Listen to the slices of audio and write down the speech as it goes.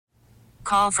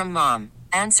Call from mom.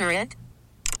 Answer it.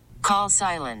 Call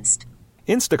silenced.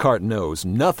 Instacart knows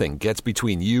nothing gets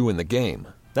between you and the game.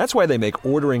 That's why they make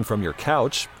ordering from your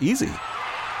couch easy.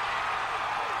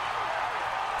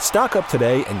 Stock up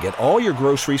today and get all your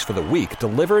groceries for the week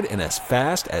delivered in as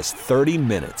fast as 30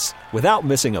 minutes without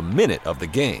missing a minute of the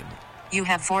game. You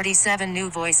have 47 new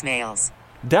voicemails.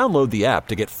 Download the app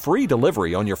to get free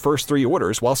delivery on your first 3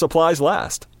 orders while supplies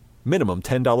last. Minimum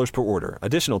 $10 per order.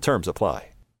 Additional terms apply.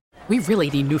 We really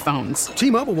need new phones.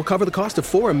 T-Mobile will cover the cost of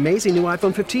 4 amazing new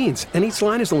iPhone 15s, and each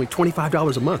line is only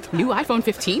 $25 a month. New iPhone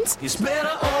 15s? It's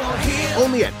better over here.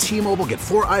 Only at T-Mobile, get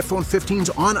 4 iPhone 15s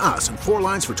on us and 4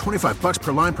 lines for $25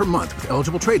 per line per month with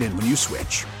eligible trade-in when you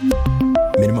switch.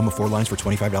 Minimum of 4 lines for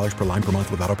 $25 per line per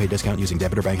month with autopay discount using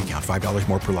debit or bank account. $5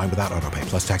 more per line without autopay,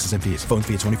 plus taxes and fees. Phone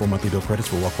fee at 24 monthly bill credits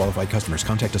for well-qualified customers.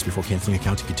 Contact us before canceling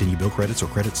account to continue bill credits or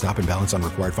credit stop and balance on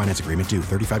required finance agreement due.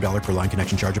 $35 per line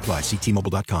connection charge applies. See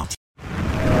T-Mobile.com.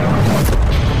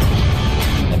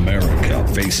 America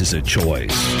faces a choice.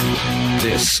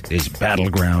 This is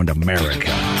Battleground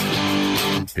America.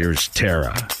 Here's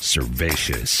Tara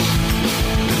Servatius.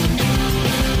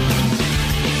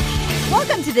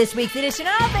 Welcome to this week's edition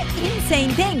of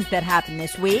Insane Things That Happened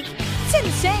This Week. It's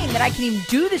insane that I can even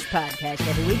do this podcast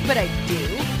every week, but I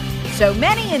do. So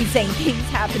many insane things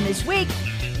happened this week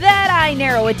that I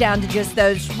narrow it down to just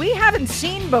those we haven't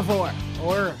seen before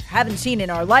or haven't seen in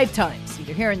our lifetimes,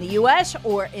 either here in the U.S.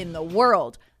 or in the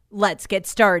world. Let's get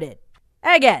started.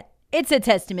 Again, it's a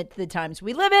testament to the times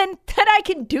we live in that I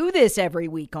can do this every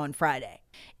week on Friday.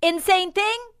 Insane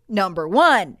thing number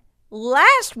 1.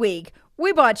 Last week,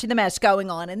 we brought you the mess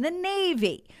going on in the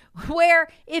Navy, where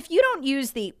if you don't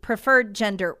use the preferred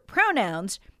gender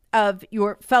pronouns of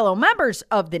your fellow members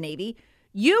of the Navy,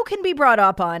 you can be brought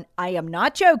up on, I am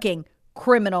not joking,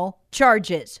 criminal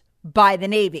charges by the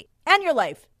Navy and your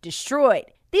life destroyed.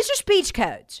 These are speech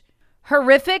codes.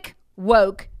 Horrific,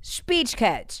 woke speech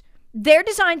codes. They're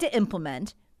designed to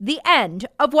implement the end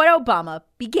of what Obama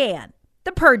began,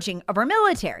 the purging of our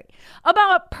military.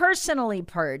 Obama personally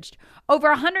purged over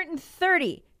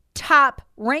 130 top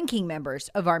ranking members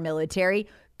of our military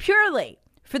purely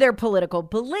for their political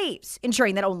beliefs,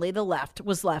 ensuring that only the left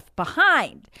was left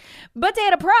behind. But they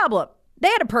had a problem. They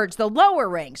had to purge the lower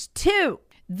ranks too.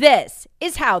 This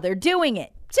is how they're doing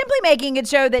it, simply making it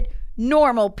so that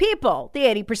normal people, the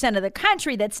 80% of the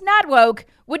country that's not woke,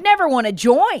 would never want to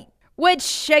join.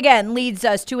 Which, again, leads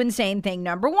us to insane thing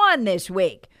number 1 this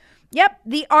week. Yep,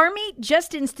 the Army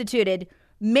just instituted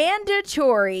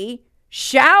mandatory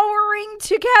showering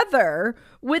together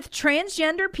with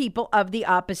transgender people of the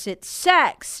opposite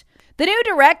sex. The new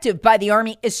directive by the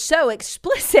Army is so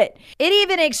explicit. It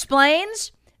even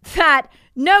explains that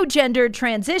no gender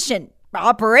transition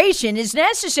operation is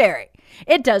necessary.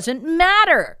 It doesn't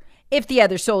matter if the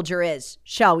other soldier is,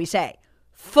 shall we say,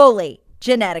 fully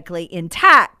genetically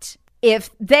intact.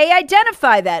 If they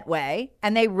identify that way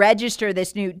and they register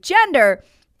this new gender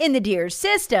in the DEER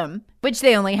system, which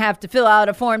they only have to fill out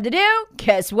a form to do,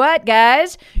 guess what,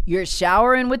 guys? You're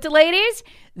showering with the ladies.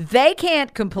 They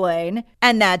can't complain,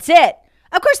 and that's it.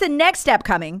 Of course, the next step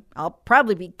coming, I'll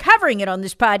probably be covering it on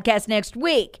this podcast next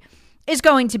week, is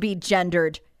going to be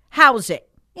gendered housing.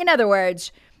 In other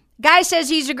words, guy says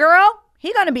he's a girl,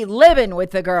 he's going to be living with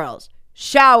the girls,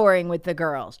 showering with the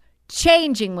girls,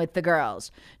 changing with the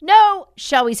girls. No,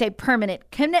 shall we say, permanent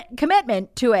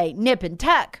commitment to a nip and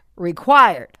tuck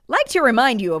required. Like to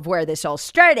remind you of where this all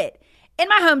started. In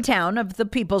my hometown of the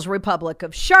People's Republic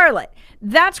of Charlotte.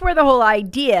 That's where the whole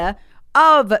idea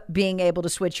of being able to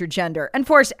switch your gender and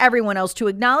force everyone else to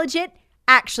acknowledge it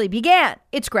actually began.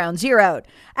 It's ground zeroed.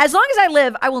 As long as I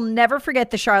live, I will never forget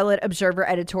the Charlotte Observer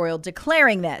editorial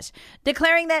declaring this,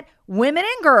 declaring that women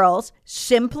and girls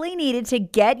simply needed to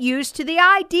get used to the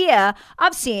idea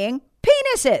of seeing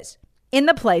penises in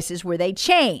the places where they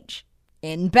change,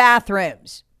 in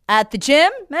bathrooms, at the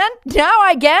gym, and now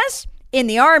I guess in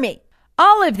the Army.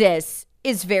 All of this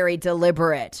is very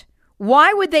deliberate.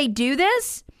 Why would they do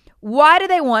this? Why do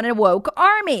they want a woke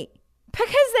army?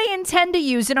 Because they intend to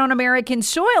use it on American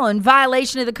soil in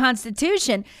violation of the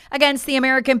Constitution against the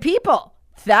American people.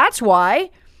 That's why.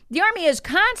 The Army is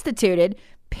constituted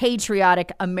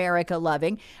patriotic,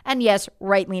 America-loving, and yes,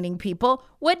 right-leaning people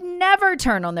would never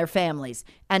turn on their families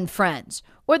and friends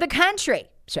or the country.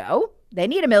 So they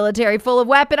need a military full of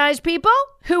weaponized people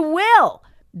who will.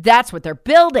 That's what they're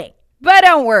building. But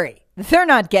don't worry, they're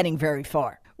not getting very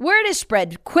far. Word is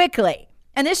spread quickly,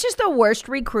 and this is the worst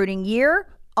recruiting year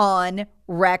on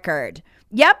record.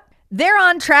 Yep, they're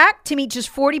on track to meet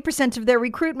just 40% of their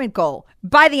recruitment goal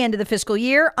by the end of the fiscal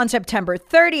year on September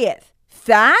 30th.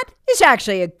 That is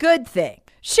actually a good thing.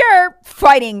 Sure,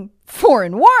 fighting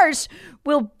foreign wars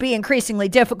will be increasingly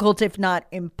difficult, if not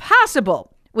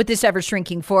impossible, with this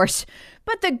ever-shrinking force.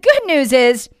 But the good news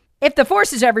is, if the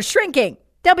force is ever shrinking,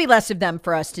 there'll be less of them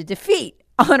for us to defeat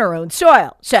on our own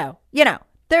soil. So,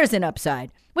 there's an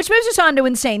upside. Which moves us on to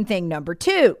insane thing number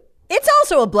 2. It's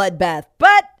also a bloodbath,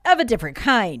 but of a different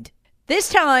kind. This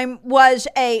time was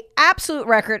a absolute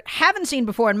record haven't seen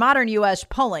before in modern U.S.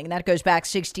 polling. That goes back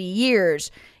 60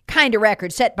 years. Kind of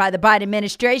record set by the Biden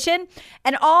administration.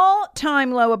 An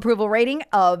all-time low approval rating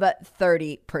of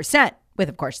 30%, with,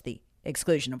 of course, the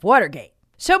exclusion of Watergate.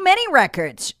 So many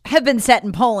records have been set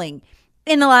in polling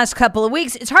in the last couple of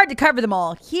weeks. It's hard to cover them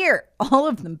all here. All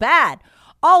of them bad.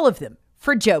 All of them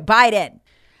for Joe Biden.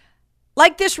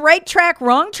 Like this right track,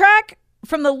 wrong track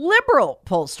from the liberal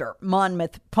pollster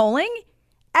Monmouth Polling,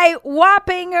 a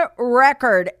whopping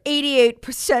record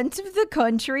 88% of the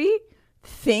country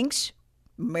thinks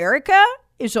America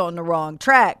is on the wrong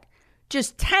track.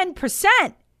 Just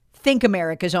 10% think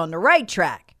America's on the right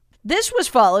track. This was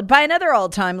followed by another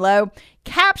all-time low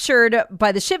captured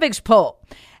by the Civics poll,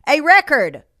 a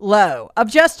record low of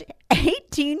just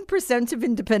 18% of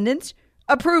independents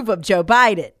approve of Joe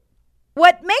Biden.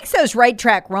 What makes those right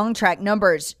track, wrong track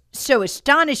numbers so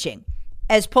astonishing,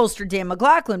 as pollster Dan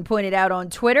McLaughlin pointed out on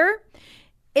Twitter,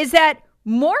 is that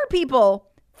more people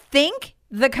think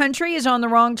the country is on the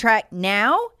wrong track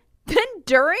now than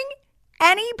during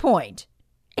any point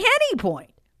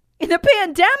in the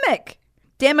pandemic.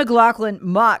 Dan McLaughlin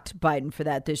mocked Biden for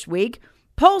that this week.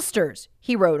 Pollsters,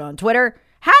 he wrote on Twitter,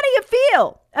 how do you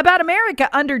feel about America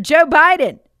under Joe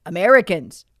Biden?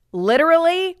 Americans,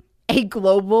 literally, a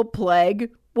global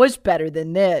plague was better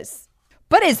than this.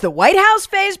 But is the White House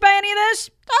fazed by any of this?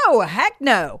 Oh, heck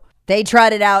no. They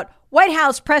trotted out White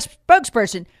House press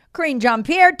spokesperson Karine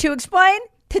Jean-Pierre to explain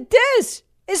that this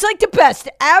is like the best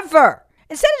ever.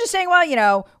 Instead of just saying,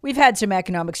 well, we've had some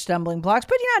economic stumbling blocks,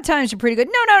 but times are pretty good.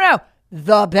 No.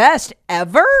 The best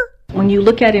ever? When you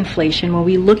look at inflation, when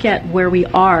we look at where we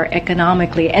are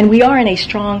economically, and we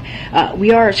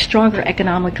are stronger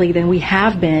economically than we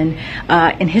have been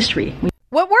in history.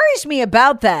 What worries me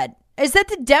about that is that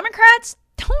the Democrats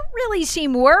don't really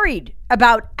seem worried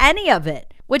about any of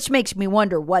it, which makes me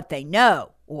wonder what they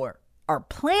know or are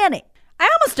planning. I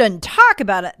almost didn't talk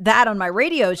about that on my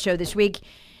radio show this week,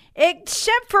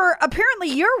 except for apparently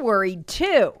you're worried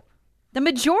too. The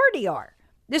majority are.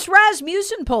 This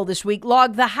Rasmussen poll this week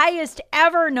logged the highest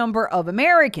ever number of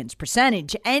Americans,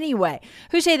 percentage anyway,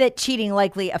 who say that cheating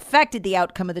likely affected the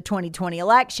outcome of the 2020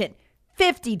 election.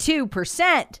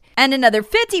 52%. And another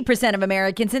 50% of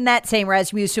Americans in that same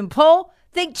Rasmussen poll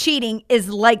think cheating is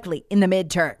likely in the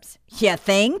midterms. You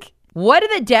think? What do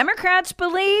the Democrats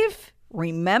believe?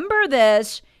 Remember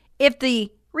this, if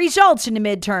the results in the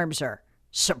midterms are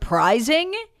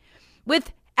surprising,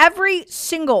 with every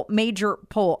single major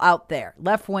poll out there,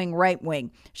 left wing, right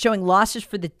wing, showing losses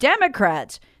for the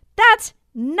Democrats, that's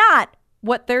not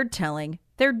what they're telling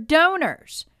their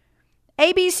donors.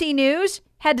 ABC News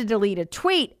had to delete a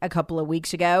tweet a couple of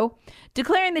weeks ago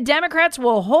declaring the Democrats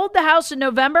will hold the House in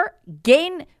November,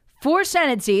 gain 4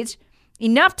 Senate seats,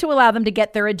 enough to allow them to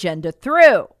get their agenda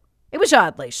through. It was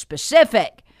oddly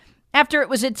specific. After it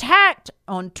was attacked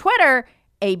on Twitter,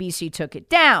 ABC took it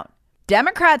down.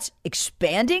 Democrats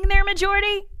expanding their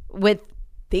majority with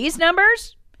these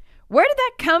numbers? Where did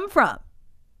that come from?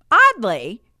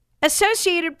 Oddly,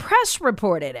 Associated Press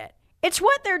reported it. It's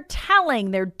what they're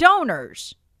telling their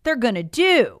donors they're going to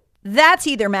do. That's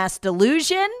either mass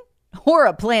delusion or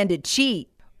a plan to cheat.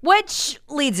 Which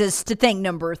leads us to thing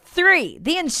number 3,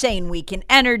 the insane week in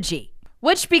energy,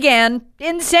 which began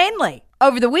insanely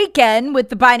over the weekend with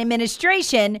the Biden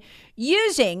administration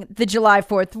using the July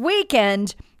 4th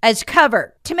weekend as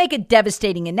cover to make a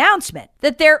devastating announcement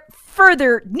that they're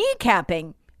further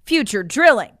kneecapping future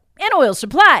drilling in oil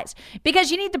supplies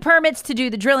because you need the permits to do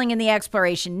the drilling and the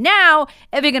exploration now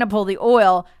if you're going to pull the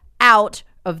oil out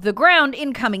of the ground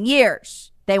in coming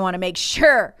years. They want to make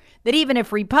sure that even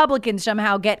if Republicans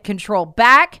somehow get control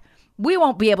back, we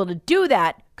won't be able to do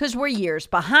that because we're years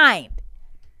behind.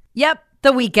 Yep,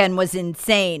 the weekend was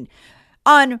insane.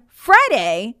 On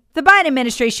Friday, the Biden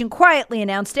administration quietly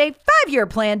announced a 5-year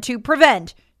plan to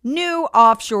prevent new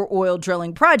offshore oil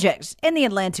drilling projects in the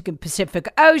Atlantic and Pacific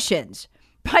Oceans.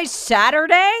 By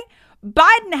Saturday,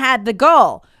 Biden had the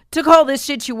gall to call this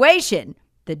situation,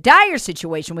 the dire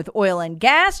situation with oil and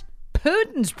gas,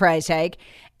 Putin's price hike,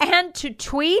 and to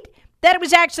tweet that it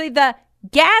was actually the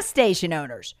gas station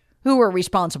owners who were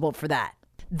responsible for that.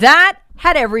 That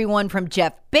had everyone from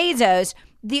Jeff Bezos,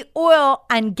 the Oil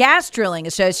and Gas Drilling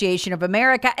Association of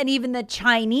America, and even the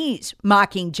Chinese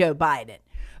mocking Joe Biden.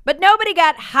 But nobody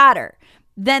got hotter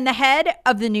then the head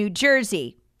of the New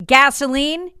Jersey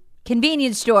Gasoline,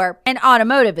 Convenience Store, and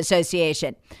Automotive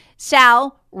Association,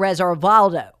 Sal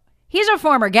Reservaldo. He's a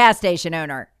former gas station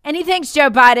owner, and he thinks Joe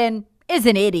Biden is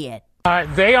an idiot.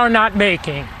 They are not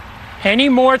making any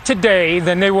more today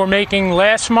than they were making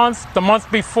last month, the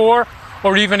month before,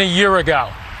 or even a year ago.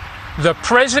 The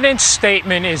president's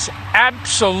statement is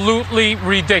absolutely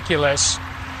ridiculous.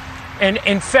 And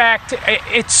in fact,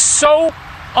 it's so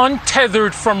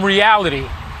untethered from reality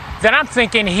that I'm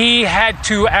thinking he had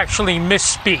to actually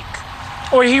misspeak.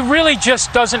 Or he really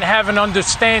just doesn't have an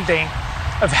understanding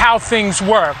of how things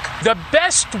work. The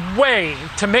best way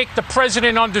to make the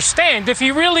president understand, if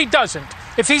he really doesn't,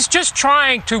 if he's just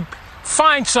trying to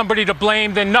find somebody to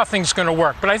blame, then nothing's going to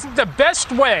work. But I think the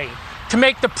best way to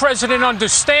make the president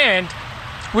understand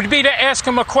would be to ask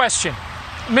him a question.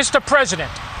 Mr.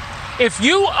 President, if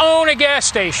you own a gas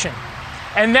station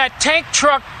and that tank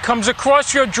truck comes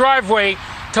across your driveway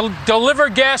to deliver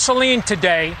gasoline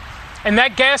today, and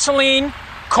that gasoline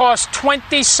costs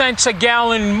 20 cents a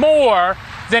gallon more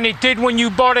than it did when you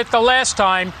bought it the last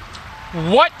time,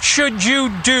 what should you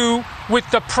do with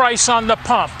the price on the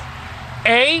pump?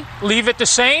 A, leave it the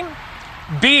same.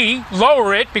 B,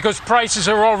 lower it because prices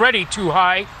are already too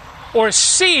high. Or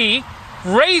C,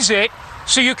 raise it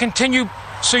so you can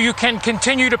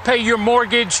continue to pay your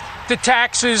mortgage, the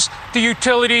taxes, the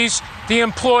utilities, the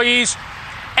employees,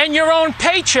 and your own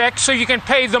paycheck so you can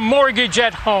pay the mortgage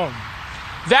at home.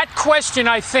 That question,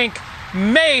 I think,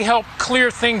 may help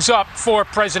clear things up for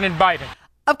President Biden.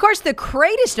 Of course, the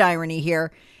greatest irony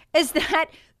here is that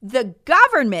the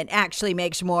government actually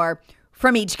makes more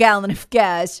from each gallon of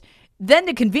gas than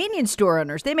the convenience store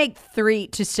owners. They make 3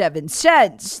 to 7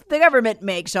 cents. The government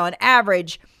makes, on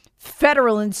average,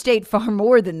 federal and state far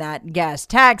more than that in gas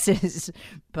taxes.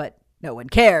 But no one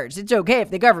cares. It's okay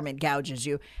if the government gouges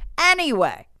you.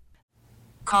 Anyway.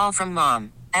 Call from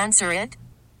mom. Answer it.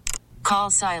 Call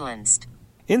silenced.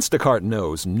 Instacart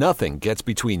knows nothing gets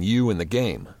between you and the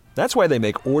game. That's why they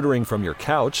make ordering from your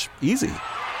couch easy.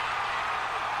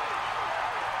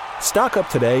 Stock up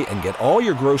today and get all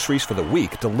your groceries for the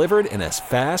week delivered in as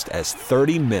fast as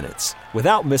 30 minutes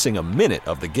without missing a minute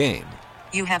of the game.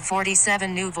 You have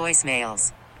 47 new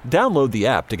voicemails. Download the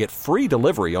app to get free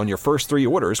delivery on your first 3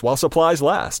 orders while supplies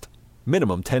last.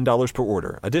 Minimum $10 per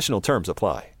order. Additional terms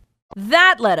apply.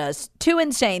 That led us to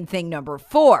insane thing number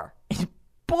 4.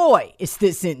 Boy, is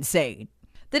this insane.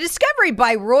 The discovery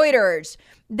by Reuters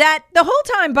that the whole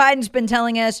time Biden's been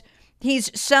telling us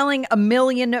he's selling 1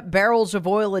 million barrels of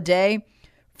oil a day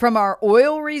from our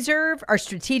oil reserve, our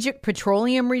strategic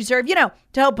petroleum reserve, to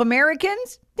help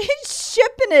Americans. He's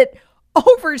shipping it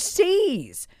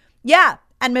overseas. Yeah,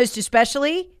 and most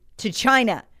especially to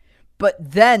China. But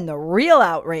then the real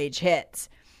outrage hits.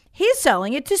 He's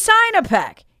selling it to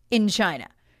Sinopec in China.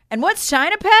 And what's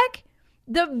Sinopec?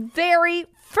 The very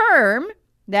firm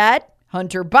that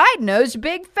Hunter Biden owes a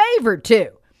big favor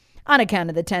to, on account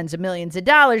of the tens of millions of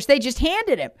dollars they just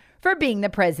handed him for being the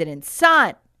president's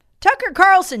son. Tucker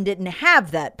Carlson didn't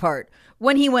have that part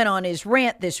when he went on his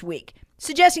rant this week,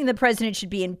 suggesting the president should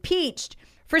be impeached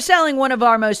for selling one of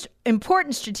our most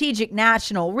important strategic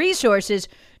national resources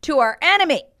to our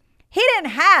enemy. He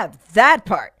didn't have that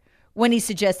part when he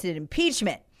suggested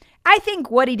impeachment. I think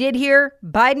what he did here,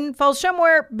 Biden, falls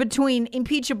somewhere between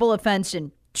impeachable offense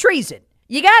and treason.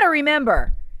 You got to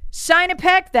remember,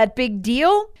 Sinopec, that big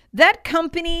deal, that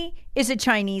company is a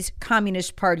Chinese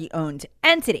Communist Party-owned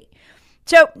entity.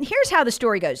 So here's how the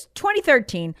story goes.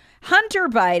 2013, Hunter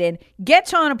Biden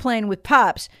gets on a plane with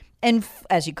Pops, and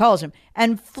as he calls him,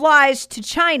 and flies to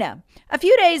China. A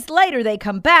few days later, they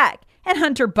come back, and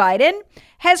Hunter Biden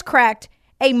has cracked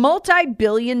a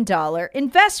multi-billion-dollar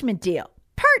investment deal.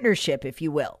 Partnership, if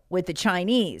you will, with the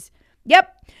Chinese.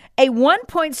 Yep, a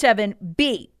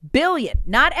 $1.7 billion,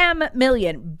 not M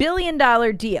million,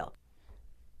 $billion deal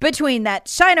between that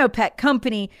Sinopec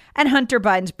company and Hunter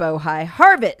Biden's Bohai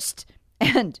harvest.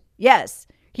 And yes,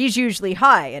 he's usually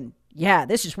high, and yeah,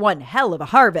 this is one hell of a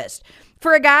harvest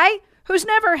for a guy who's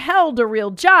never held a real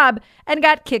job and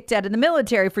got kicked out of the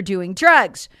military for doing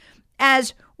drugs.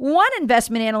 As one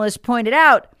investment analyst pointed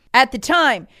out, at the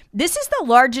time, this is the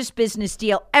largest business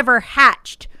deal ever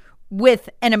hatched with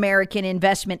an American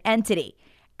investment entity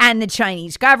and the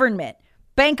Chinese government.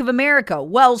 Bank of America,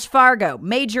 Wells Fargo,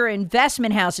 major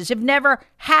investment houses have never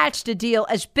hatched a deal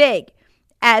as big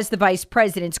as the vice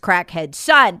president's crackhead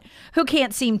son, who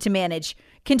can't seem to manage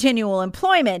continual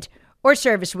employment or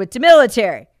service with the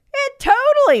military. It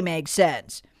totally makes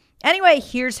sense. Anyway,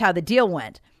 here's how the deal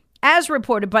went. As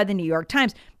reported by the New York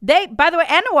Times, by the way,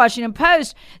 and the Washington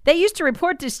Post, they used to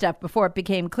report this stuff before it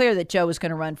became clear that Joe was going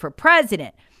to run for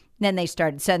president. Then they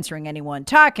started censoring anyone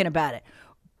talking about it.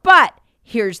 But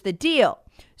here's the deal.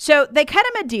 So they cut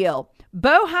him a deal.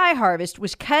 Bohai Harvest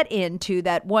was cut into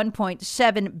that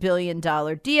 $1.7 billion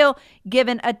deal,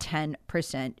 given a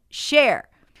 10% share.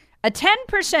 A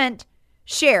 10%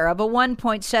 share of a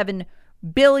 $1.7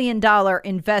 billion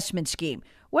investment scheme.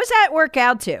 What does that work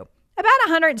out to? About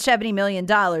 $170 million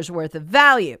worth of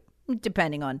value,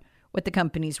 depending on what the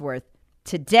company's worth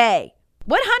today.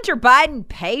 What Hunter Biden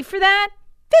pay for that?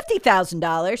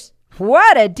 $50,000.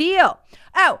 What a deal.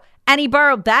 Oh, and he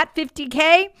borrowed that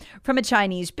 $50K from a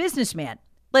Chinese businessman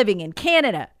living in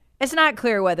Canada. It's not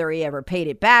clear whether he ever paid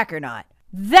it back or not.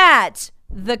 That's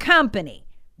the company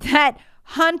that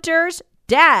Hunter's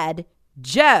dad,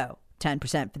 Joe,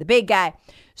 10% for the big guy,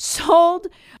 sold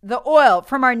the oil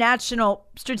from our National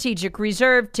Strategic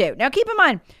Reserve to. Now, keep in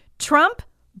mind, Trump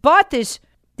bought this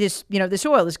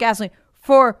oil, this gasoline,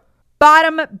 for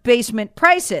bottom basement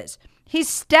prices. He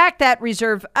stacked that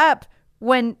reserve up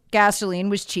when gasoline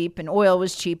was cheap and oil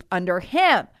was cheap under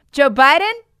him. Joe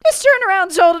Biden just turned around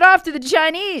and sold it off to the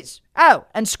Chinese. Oh,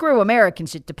 and screw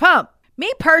Americans at the pump.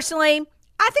 Me personally,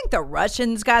 I think the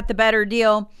Russians got the better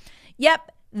deal.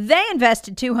 Yep, they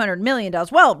invested $200 million.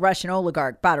 Well, Russian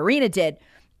oligarch Baturina did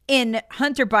in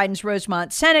Hunter Biden's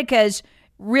Rosemont Seneca's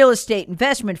real estate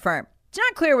investment firm. It's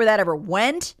not clear where that ever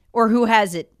went or who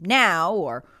has it now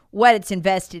or what it's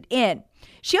invested in.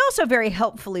 She also very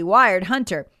helpfully wired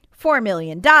Hunter $4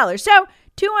 million. So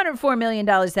 $204 million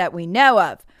that we know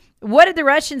of. What did the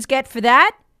Russians get for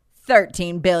that?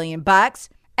 $13 billion.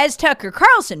 As Tucker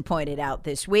Carlson pointed out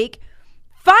this week,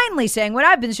 finally saying what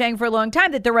I've been saying for a long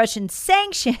time, that the Russian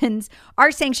sanctions,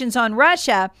 our sanctions on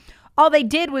Russia, all they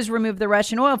did was remove the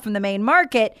Russian oil from the main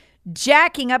market,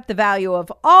 jacking up the value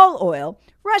of all oil.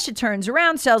 Russia turns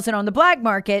around, sells it on the black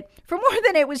market for more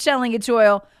than it was selling its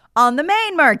oil on the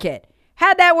main market.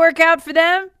 How'd that work out for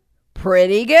them?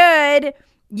 Pretty good.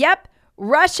 Yep,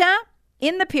 Russia,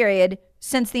 in the period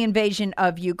since the invasion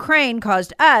of Ukraine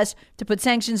caused us to put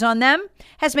sanctions on them,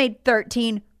 has made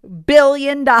 $13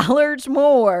 billion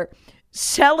more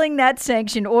selling that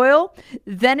sanctioned oil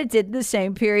than it did in the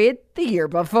same period the year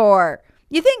before.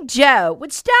 You think Joe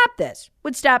would stop this,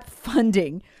 would stop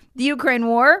funding the Ukraine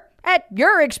war at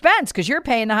your expense because you're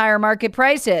paying the higher market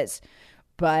prices.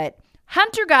 But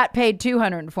Hunter got paid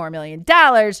 $204 million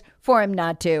for him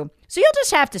not to. So you'll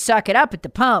just have to suck it up at the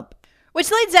pump. Which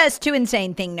leads us to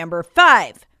insane thing number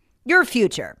 5, your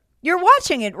future. You're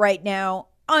watching it right now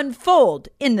unfold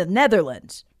in the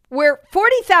Netherlands, where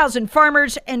 40,000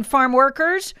 farmers and farm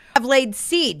workers have laid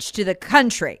siege to the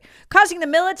country, causing the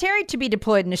military to be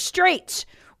deployed in the streets.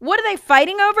 What are they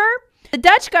fighting over? The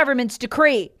Dutch government's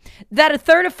decree that a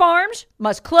third of farms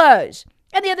must close.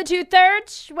 And the other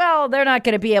 2/3, well, they're not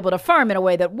going to be able to farm in a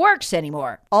way that works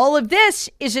anymore. All of this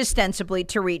is ostensibly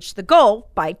to reach the goal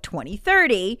by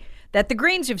 2030 that the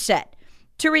Greens have set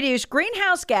to reduce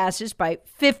greenhouse gases by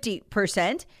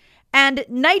 50% and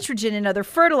nitrogen and other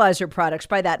fertilizer products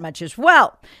by that much as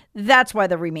well. That's why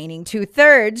the remaining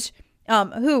 2/3,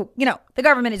 the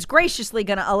government is graciously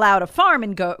going to allow to farm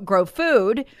and grow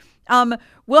food,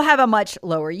 will have a much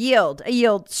lower yield. A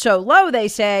yield so low, they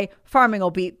say, farming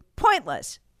will be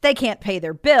pointless. They can't pay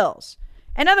their bills.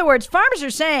 In other words, farmers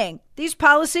are saying these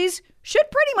policies should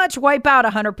pretty much wipe out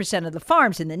 100% of the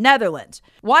farms in the Netherlands.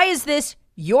 Why is this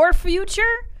your future?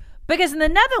 Because in the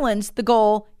Netherlands, the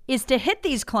goal is to hit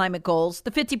these climate goals, the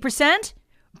 50%,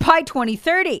 by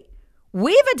 2030.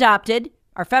 We've adopted,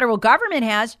 our federal government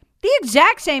has, the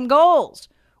exact same goals.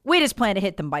 We just plan to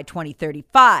hit them by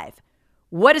 2035.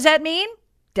 What does that mean?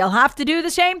 They'll have to do the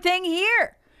same thing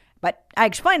here. But I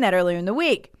explained that earlier in the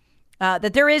week.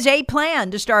 That there is a plan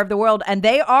to starve the world, and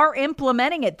they are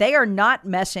implementing it. They are not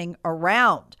messing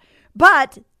around.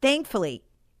 But thankfully,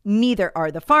 neither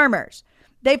are the farmers.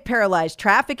 They've paralyzed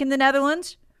traffic in the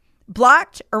Netherlands,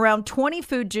 blocked around 20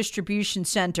 food distribution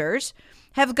centers,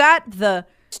 have got the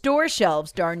store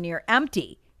shelves darn near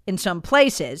empty in some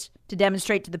places to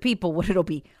demonstrate to the people what it'll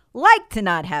be like to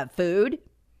not have food.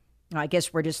 I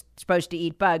guess we're just supposed to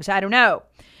eat bugs. I don't know.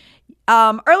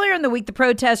 Earlier in the week, the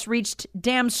protests reached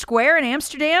Dam Square in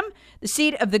Amsterdam, the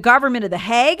seat of the government of The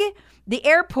Hague. The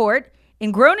airport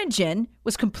in Groningen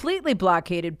was completely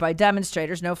blockaded by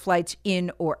demonstrators, no flights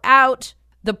in or out.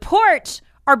 The ports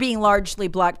are being largely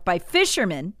blocked by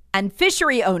fishermen and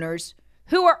fishery owners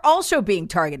who are also being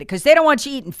targeted because they don't want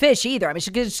you eating fish either. I mean,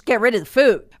 just get rid of the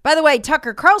food. By the way,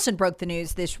 Tucker Carlson broke the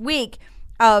news this week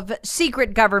of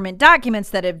secret government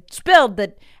documents that have spilled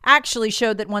that actually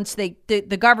showed that once the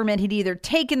government had either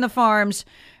taken the farms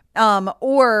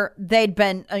or they'd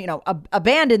been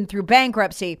abandoned through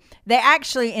bankruptcy, they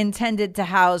actually intended to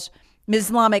house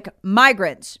Islamic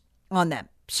migrants on them.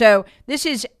 So this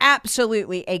is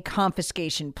absolutely a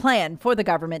confiscation plan for the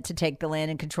government to take the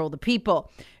land and control the people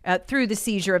through the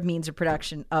seizure of means of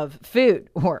production of food,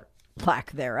 or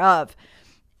lack thereof.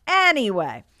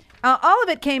 Anyway, all of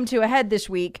it came to a head this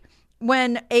week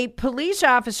when a police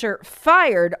officer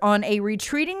fired on a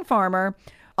retreating farmer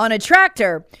on a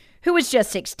tractor who was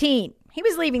just 16. He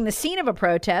was leaving the scene of a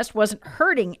protest, wasn't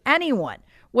hurting anyone,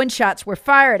 when shots were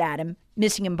fired at him,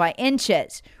 missing him by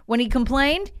inches. When he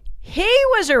complained, he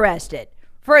was arrested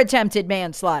for attempted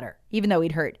manslaughter, even though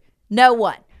he'd hurt no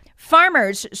one.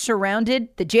 Farmers surrounded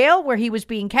the jail where he was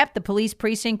being kept, the police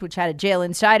precinct, which had a jail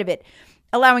inside of it,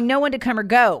 allowing no one to come or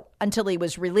go until he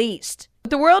was released.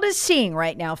 What the world is seeing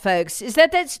right now, folks, is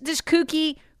that this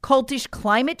kooky, cultish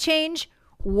climate change,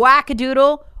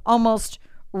 wackadoodle, almost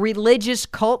religious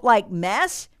cult-like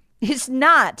mess is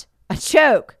not a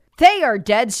joke. They are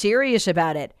dead serious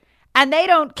about it, and they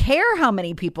don't care how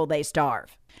many people they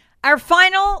starve. Our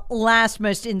final, last,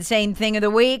 most insane thing of the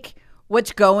week,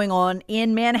 what's going on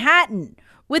in Manhattan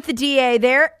with the DA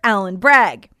there, Alvin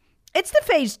Bragg. It's the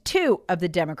phase 2 of the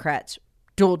Democrats'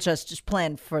 dual justice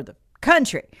plan for the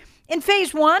country. In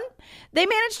phase 1, they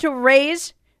managed to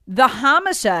raise the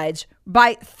homicides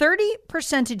by 30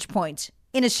 percentage points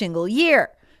in a single year,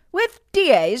 with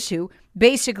DAs who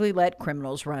basically let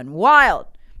criminals run wild.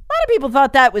 A lot of people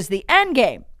thought that was the end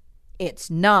game. It's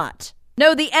not.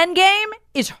 No, the end game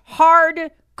is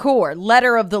hardcore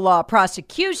letter of the law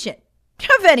prosecution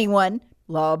of anyone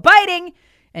law-abiding,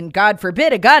 and God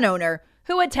forbid a gun owner,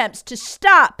 who attempts to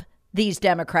stop these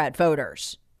Democrat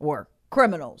voters or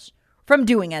criminals from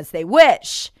doing as they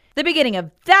wish. The beginning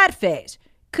of that phase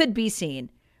could be seen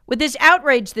with this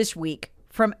outrage this week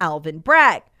from Alvin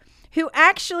Bragg, who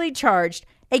actually charged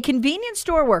a convenience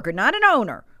store worker, not an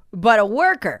owner, but a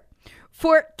worker,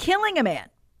 for killing a man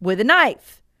with a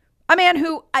knife. A man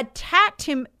who attacked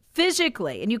him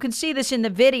physically, and you can see this in the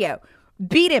video,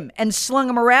 beat him and slung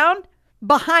him around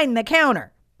behind the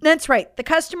counter. That's right. The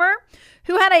customer,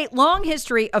 who had a long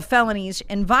history of felonies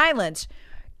and violence,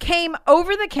 came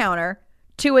over the counter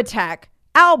to attack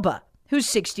Alba, who's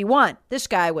 61. This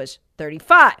guy was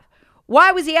 35.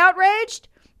 Why was he outraged?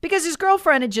 Because his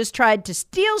girlfriend had just tried to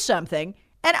steal something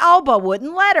and Alba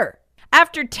wouldn't let her.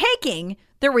 After taking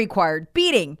the required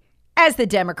beating, as the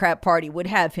Democrat Party would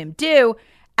have him do,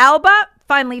 Alba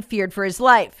finally feared for his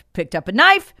life, picked up a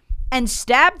knife, and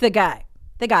stabbed the guy.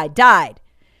 The guy died.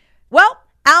 Well,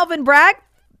 Alvin Bragg,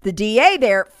 the DA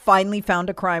there, finally found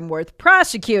a crime worth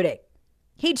prosecuting.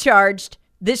 He charged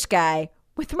this guy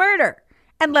with murder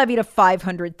and levied a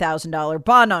 $500,000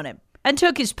 bond on him and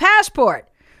took his passport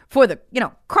for the,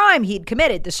 crime he'd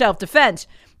committed, the self-defense,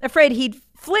 afraid he'd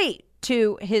flee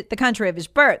to the country of his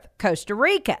birth, Costa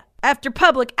Rica. After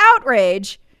public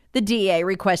outrage, the DA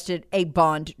requested a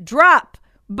bond drop.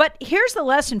 But here's the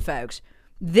lesson, folks.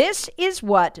 This is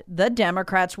what the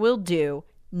Democrats will do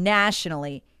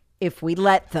nationally if we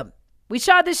let them. We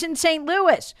saw this in St.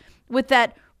 Louis with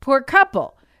that poor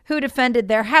couple who defended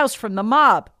their house from the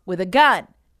mob with a gun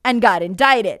and got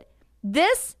indicted.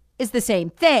 This is the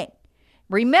same thing.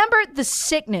 Remember the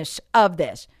sickness of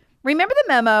this. Remember the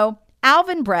memo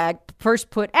Alvin Bragg first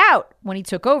put out when he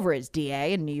took over as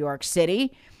DA in New York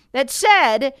City that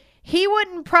said he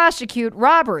wouldn't prosecute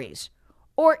robberies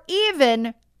or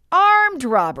even armed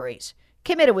robberies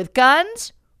committed with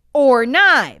guns or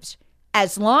knives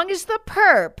as long as the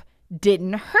perp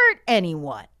didn't hurt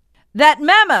anyone. That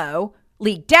memo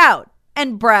leaked out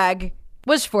and Bragg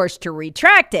was forced to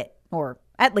retract it, or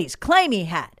at least claim he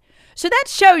had. So that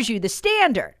shows you the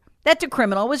standard that the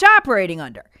criminal was operating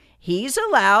under. He's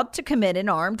allowed to commit an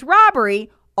armed robbery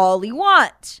all he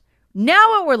wants. Now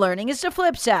what we're learning is the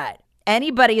flip side.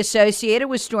 Anybody associated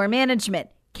with store management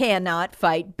cannot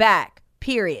fight back.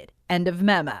 Period. End of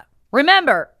memo.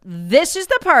 Remember, this is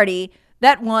the party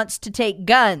that wants to take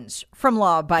guns from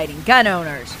law-abiding gun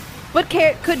owners, but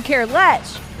could care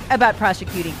less about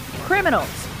prosecuting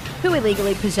criminals who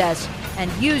illegally possess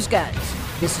and use guns.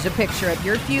 This is a picture of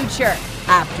your future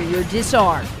after you're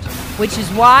disarmed, which is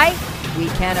why we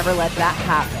can't ever let that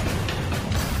happen.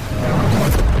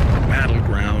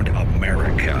 Battleground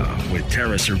America with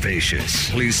Tara Servatius.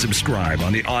 Please subscribe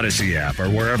on the Odyssey app or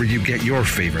wherever you get your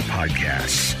favorite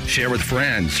podcasts. Share with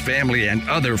friends, family, and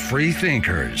other free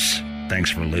thinkers. Thanks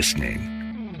for listening.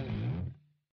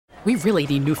 We really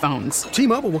need new phones.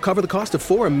 T-Mobile will cover the cost of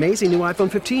 4 amazing new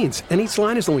iPhone 15s, and each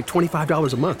line is only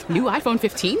 $25 a month. New iPhone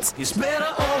 15s? It's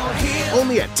better over here.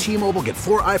 Only at T-Mobile, get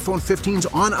 4 iPhone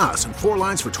 15s on us and 4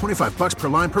 lines for $25 per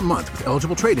line per month with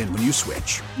eligible trade-in when you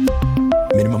switch.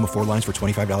 Minimum of 4 lines for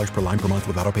 $25 per line per month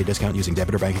with autopay discount using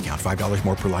debit or bank account. $5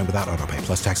 more per line without autopay,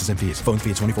 plus taxes and fees. Phone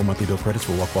fee at 24 monthly bill credits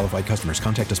for well-qualified customers.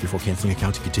 Contact us before canceling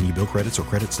account to continue bill credits or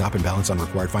credit stop and balance on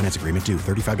required finance agreement due.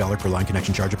 $35 per line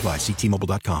connection charge applies. See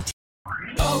T-Mobile.com.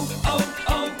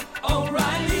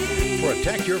 O'Reilly.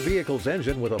 Protect your vehicle's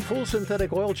engine with a full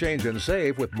synthetic oil change and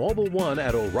save with Mobil 1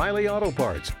 at O'Reilly Auto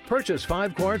Parts. Purchase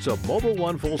 5 quarts of Mobil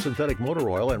 1 full synthetic motor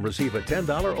oil and receive a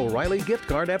 $10 O'Reilly gift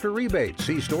card after rebate.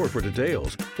 See store for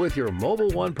details. With your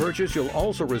Mobil 1 purchase, you'll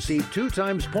also receive 2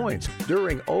 times points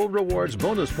during O Rewards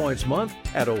Bonus Points Month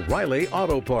at O'Reilly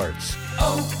Auto Parts.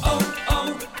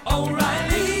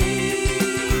 O'Reilly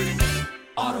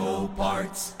Auto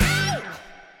Parts.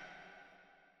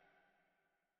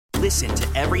 Listen to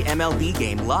every MLB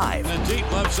game live. In the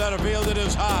deep left center field, it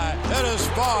is high, it is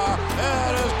far,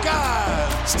 it is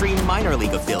gone. Stream minor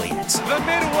league affiliates. The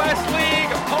Midwest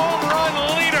League home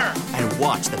run leader. And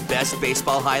watch the best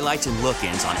baseball highlights and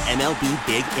look-ins on MLB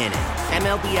Big Inning.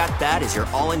 MLB At Bat is your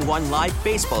all-in-one live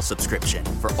baseball subscription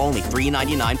for only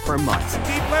 $3.99 per month.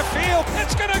 Deep left field,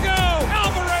 it's gonna go.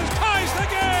 Alvarez ties the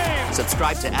game.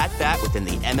 Subscribe to At Bat within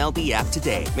the MLB app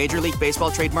today. Major League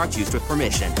Baseball trademarks used with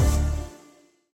permission.